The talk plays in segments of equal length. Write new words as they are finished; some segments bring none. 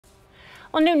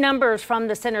Well, new numbers from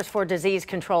the Centers for Disease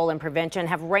Control and Prevention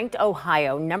have ranked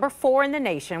Ohio #4 in the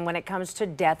nation when it comes to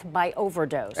death by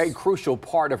overdose. A crucial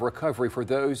part of recovery for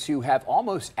those who have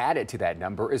almost added to that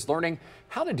number is learning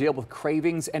how to deal with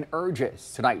cravings and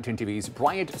urges. Tonight, 10 TV's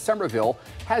Bryant Somerville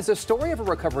has a story of a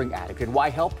recovering addict and why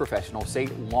health professionals say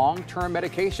long-term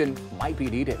medication might be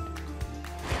needed.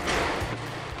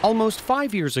 Almost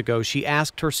 5 years ago, she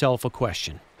asked herself a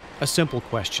question, a simple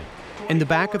question. In the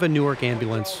back of a Newark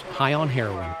ambulance, high on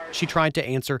heroin, she tried to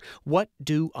answer, "What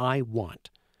do I want?"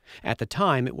 At the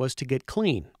time, it was to get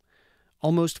clean.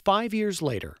 Almost 5 years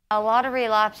later. A lot of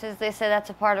relapses, they say that's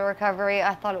a part of recovery.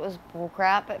 I thought it was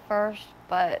bullcrap at first,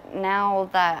 but now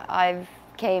that I've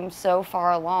came so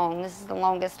far along, this is the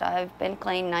longest I've been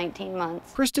clean, 19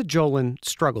 months. Crysta Joehlin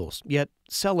struggles, yet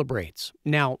celebrates.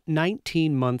 Now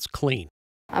 19 months clean.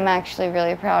 I'm actually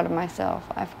really proud of myself.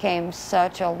 I've came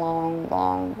such a long,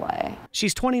 long way.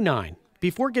 She's 29.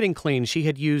 Before getting clean, she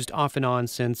had used off and on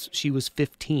since she was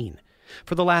 15.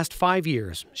 For the last 5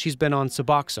 years, she's been on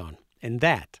Suboxone, and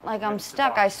that, like I'm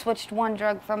stuck. I switched one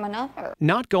drug from another.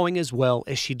 Not going as well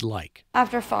as she'd like.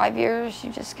 After 5 years,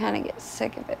 you just kind of get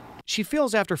sick of it. She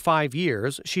feels after 5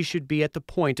 years, she should be at the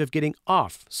point of getting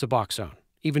off Suboxone,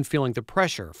 even feeling the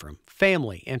pressure from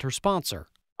family and her sponsor.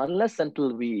 Unless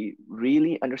until we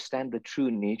really understand the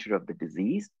true nature of the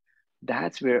disease,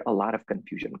 that's where a lot of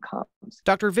confusion comes.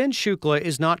 Dr. Vin Shukla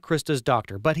is not Crysta's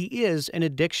doctor, but he is an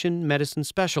addiction medicine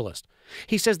specialist.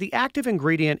 He says the active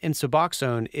ingredient in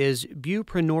Suboxone is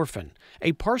buprenorphine,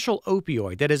 a partial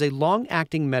opioid that is a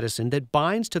long-acting medicine that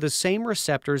binds to the same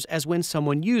receptors as when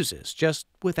someone uses, just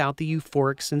without the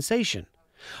euphoric sensation.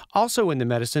 Also in the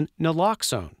medicine,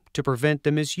 naloxone, to prevent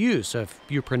the misuse of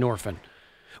buprenorphine.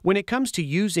 When it comes to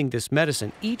using this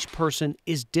medicine, each person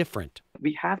is different.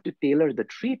 We have to tailor the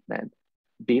treatment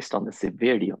based on the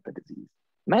severity of the disease.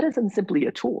 Medicine is simply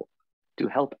a tool to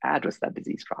help address that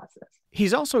disease process.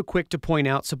 He's also quick to point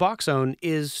out Suboxone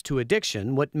is to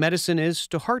addiction what medicine is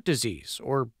to heart disease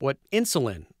or what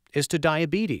insulin is to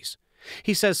diabetes.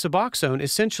 He says Suboxone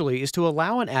essentially is to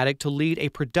allow an addict to lead a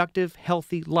productive,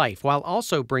 healthy life while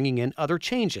also bringing in other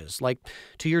changes like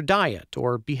to your diet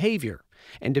or behavior.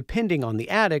 And depending on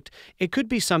the addict, it could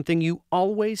be something you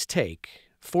always take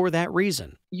for that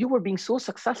reason. You were being so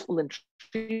successful in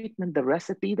treatment, the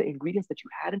recipe, the ingredients that you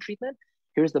had in treatment,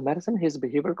 here's the medicine, here's the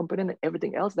behavioral component, and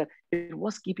everything else that it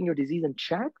was keeping your disease in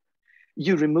check.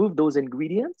 You remove those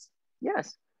ingredients,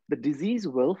 yes, the disease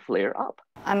will flare up.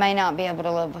 I may not be able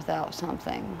to live without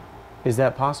something. Is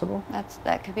that possible?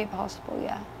 That could be possible,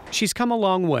 yeah. She's come a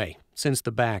long way since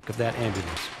the back of that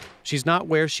ambulance. She's not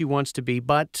where she wants to be,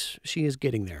 but she is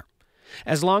getting there.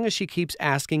 As long as she keeps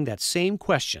asking that same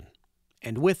question,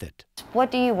 and with it.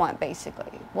 What do you want,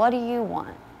 basically? What do you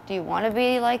want? Do you want to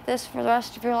be like this for the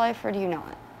rest of your life, or do you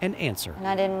not? An answer. And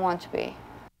I didn't want to be.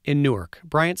 In Newark,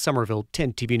 Bryant Somerville,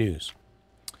 10 TV News.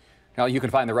 Now you can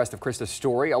find the rest of Crysta's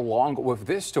story along with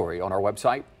this story on our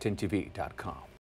website, 10tv.com.